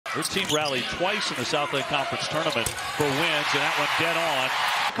This team rallied twice in the Southland Conference Tournament for wins, and that one dead on.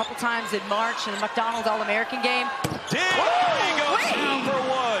 A couple times in March in the McDonald's All-American game. He goes down for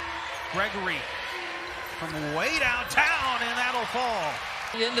one. Gregory from way downtown, and that'll fall.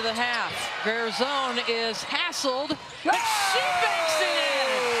 Into the half. Garzone is hassled, but she banks it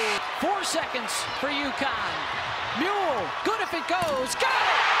in. 4 seconds for UConn. Mule, good if it goes. Got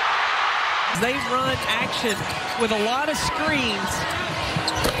it! They run action with a lot of screens.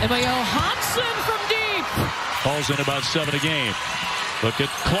 Emil Hansen from deep. Falls in about 7 a game. Look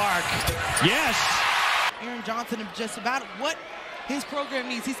at Clark. Yes! Aaron Johnson of just about what his program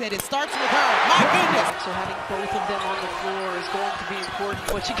needs. He said it starts with her. My goodness. So having both of them on the floor is going to be important,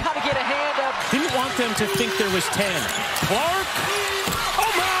 but you got to get a hand up. Didn't want them to think there was 10. Clark! Oh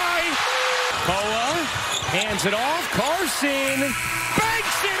my! Koa hands it off. Carson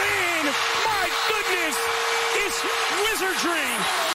banks it in. My goodness, it's wizardry.